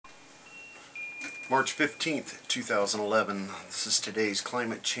March 15th, 2011. This is today's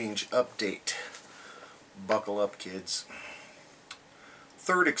climate change update. Buckle up, kids.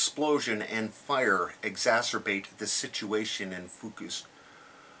 Third explosion and fire exacerbate the situation in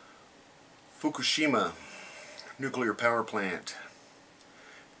Fukushima nuclear power plant.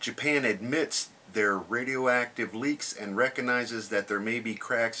 Japan admits their radioactive leaks and recognizes that there may be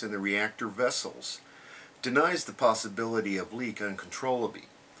cracks in the reactor vessels. Denies the possibility of leak uncontrollably.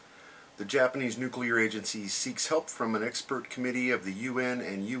 The Japanese nuclear agency seeks help from an expert committee of the UN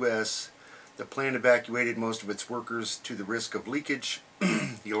and US. The plant evacuated most of its workers to the risk of leakage.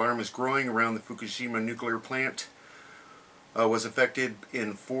 The alarm is growing around the Fukushima nuclear plant. Was affected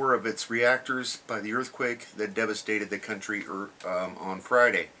in 4 of its reactors by the earthquake that devastated the country on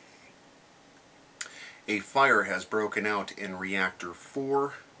Friday. A fire has broken out in Reactor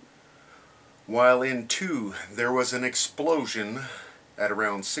 4, while in 2 there was an explosion at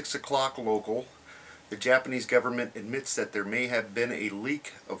around 6 o'clock local. The Japanese government admits that there may have been a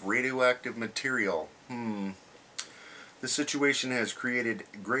leak of radioactive material. The situation has created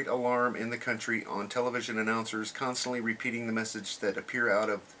great alarm in the country, on television announcers constantly repeating the message that appear out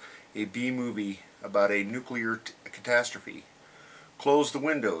of a B-movie about a nuclear catastrophe. Close the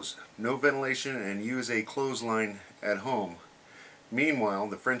windows, no ventilation, and use a clothesline at home. Meanwhile,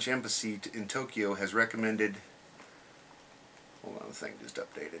 the French embassy in Tokyo has recommended... Hold on, the thing just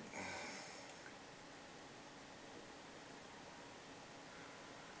updated.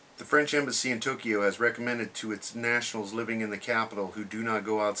 The French embassy in Tokyo has recommended to its nationals living in the capital who do not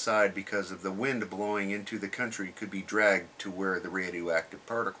go outside because of the wind blowing into the country could be dragged to where the radioactive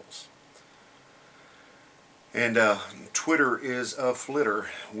particles. And Twitter is aflitter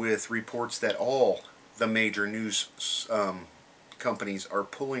with reports that all the major news companies are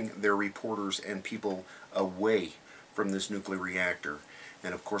pulling their reporters and people away from this nuclear reactor.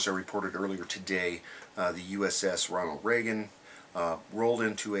 And of course, I reported earlier today the USS Ronald Reagan rolled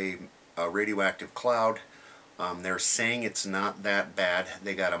into a radioactive cloud. They're saying it's not that bad.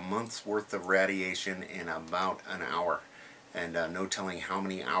 They got a month's worth of radiation in about an hour, and no telling how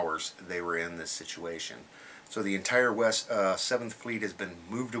many hours they were in this situation. So the entire 7th Fleet has been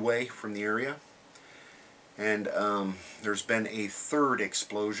moved away from the area, and there's been a 3rd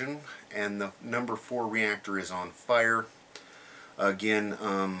explosion, and the number 4 reactor is on fire. Again,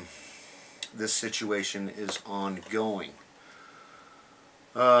 this situation is ongoing.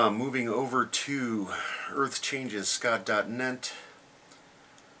 Moving over to earthchanges.scott.net.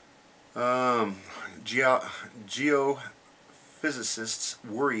 Geophysicists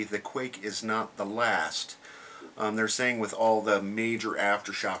worry the quake is not the last. They're saying with all the major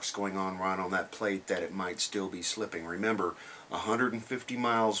aftershocks going on right on that plate that it might still be slipping. Remember, 150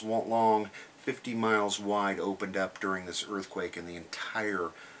 miles long, 50 miles wide opened up during this earthquake, and the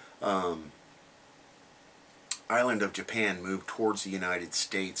entire island of Japan moved towards the United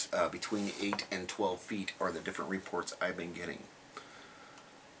States. Between 8 and 12 feet are the different reports I've been getting.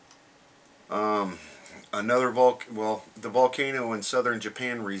 The volcano in southern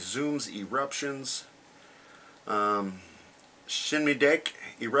Japan resumes eruptions. Shinmidek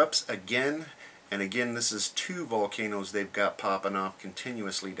erupts again, and again this is 2 volcanoes they've got popping off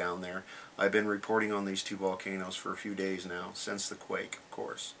continuously down there. I've been reporting on these 2 volcanoes for a few days now, since the quake, of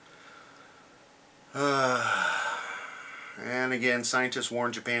course. And again, scientists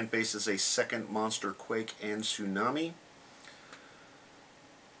warn Japan faces a second monster quake and tsunami.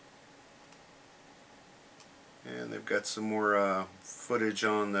 And they've got some more footage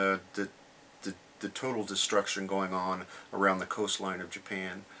on the total destruction going on around the coastline of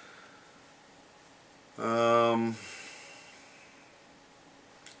Japan.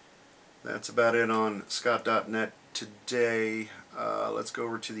 That's about it on Scott.net today. Let's go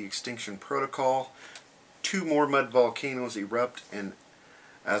over to the extinction protocol. 2 more mud volcanoes erupt in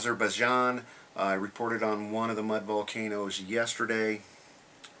Azerbaijan. I reported on one of the mud volcanoes yesterday.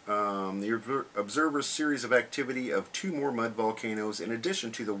 The observers' series of activity of 2 more mud volcanoes in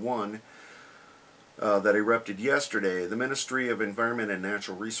addition to the one that erupted yesterday. The Ministry of Environment and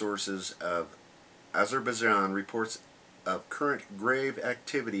Natural Resources of Azerbaijan reports of current grave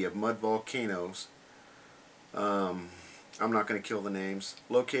activity of mud volcanoes. I'm not going to kill the names.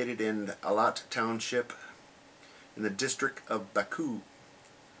 Located in Alat Township in the district of Baku.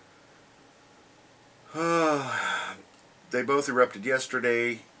 They both erupted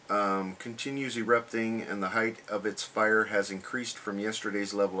yesterday. Continues erupting, and the height of its fire has increased from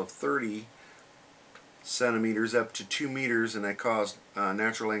yesterday's level of 30 centimeters up to 2 meters, and that caused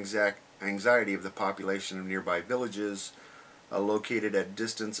natural anxiety of the population of nearby villages. located at a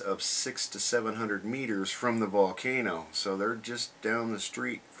distance of 600 to 700 meters from the volcano. So they're just down the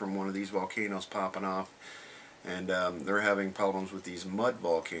street from one of these volcanoes popping off, and they're having problems with these mud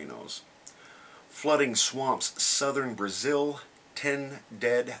volcanoes. Flooding swamps southern Brazil, 10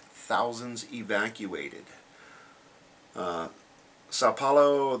 dead, thousands evacuated. Sao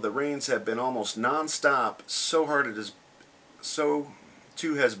Paulo, the rains have been almost non-stop, so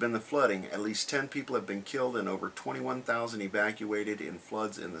too has been the flooding. At least 10 people have been killed and over 21,000 evacuated in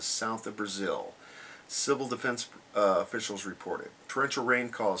floods in the south of Brazil. Civil defense officials reported. Torrential rain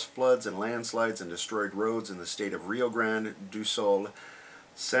caused floods and landslides and destroyed roads in the state of Rio Grande do Sul,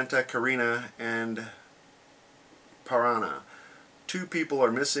 Santa Catarina, and Paraná. 2 people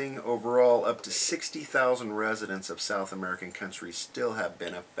are missing. Overall, up to 60,000 residents of South American countries still have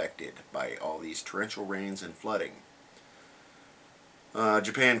been affected by all these torrential rains and flooding.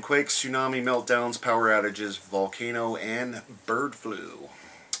 Japan quakes, tsunami meltdowns, power outages, volcano, and bird flu.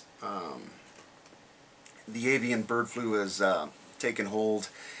 The avian bird flu has taken hold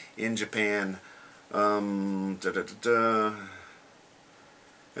in Japan. And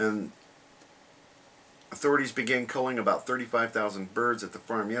authorities began culling about 35,000 birds at the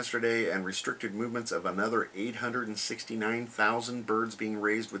farm yesterday and restricted movements of another 869,000 birds being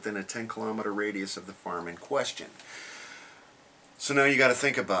raised within a 10-kilometer radius of the farm in question. So now you got to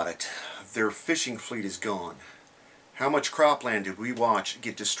think about it. Their fishing fleet is gone. How much cropland did we watch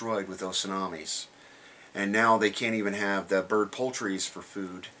get destroyed with those tsunamis? And now they can't even have the bird poultries for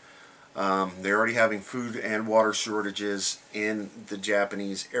food. They're already having food and water shortages in the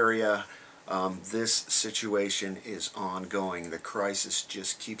Japanese area. This situation is ongoing. The crisis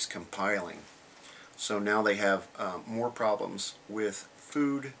just keeps compiling. So now they have more problems with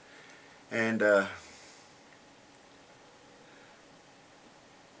food and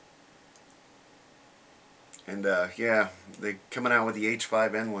yeah, they're coming out with the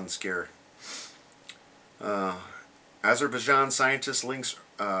H5N1 scare. Azerbaijan scientist links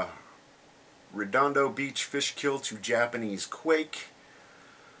Redondo Beach fish kill to Japanese quake.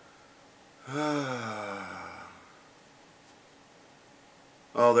 Oh,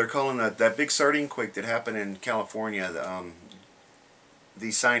 they're calling that big sardine quake that happened in California.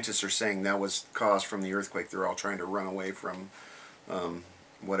 These scientists are saying that was caused from the earthquake. They're all trying to run away from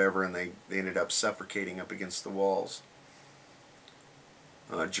whatever, and they ended up suffocating up against the walls.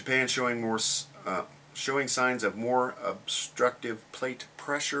 Japan showing signs of more obstructive plate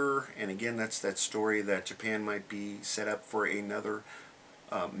pressure, and again, that's that story that Japan might be set up for another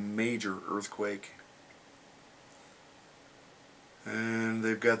major earthquake. And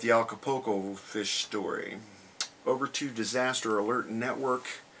they've got the Acapulco fish story. Over to disaster alert network.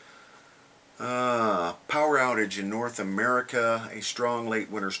 Power outage in North America. A strong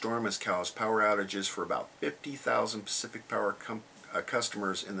late winter storm has caused power outages for about 50,000 Pacific Power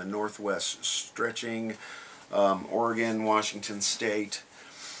customers in the Northwest, stretching Oregon, Washington State.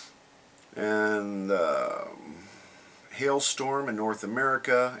 And hailstorm in North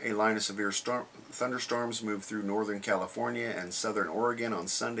America. A line of severe thunderstorms moved through northern California and southern Oregon on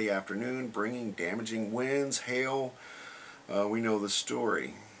Sunday afternoon, bringing damaging winds, hail. We know the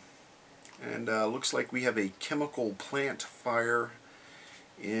story. And looks like we have a chemical plant fire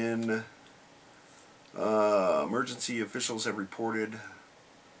in emergency officials have reported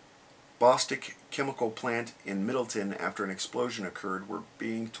Bostic chemical plant in Middleton after an explosion occurred. We're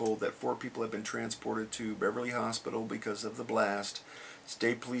being told that 4 people have been transported to Beverly Hospital because of the blast.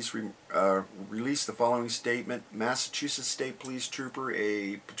 State police released the following statement. Massachusetts State Police trooper,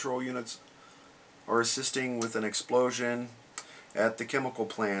 a patrol units are assisting with an explosion at the chemical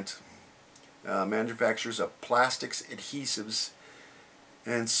plant. Manufacturers of plastics, adhesives,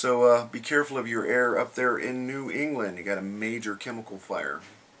 and so be careful of your air up there in New England. You got a major chemical fire.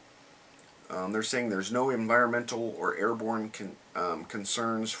 They're saying there's no environmental or airborne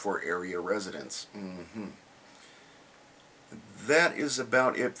concerns for area residents. That is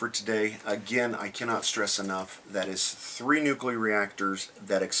about it for today. Again, I cannot stress enough, that is 3 nuclear reactors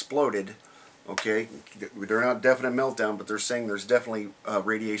that exploded. Okay, they're not definite meltdown, but they're saying there's definitely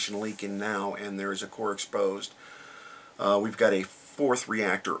radiation leaking now, and there is a core exposed. We've got a 4th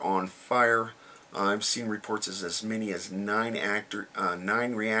reactor on fire. I've seen reports as many as 9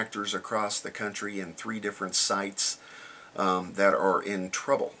 reactors across the country in 3 different sites that are in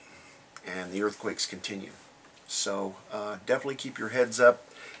trouble, and the earthquakes continue. So definitely keep your heads up,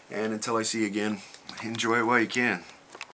 and until I see you again, enjoy it while you can.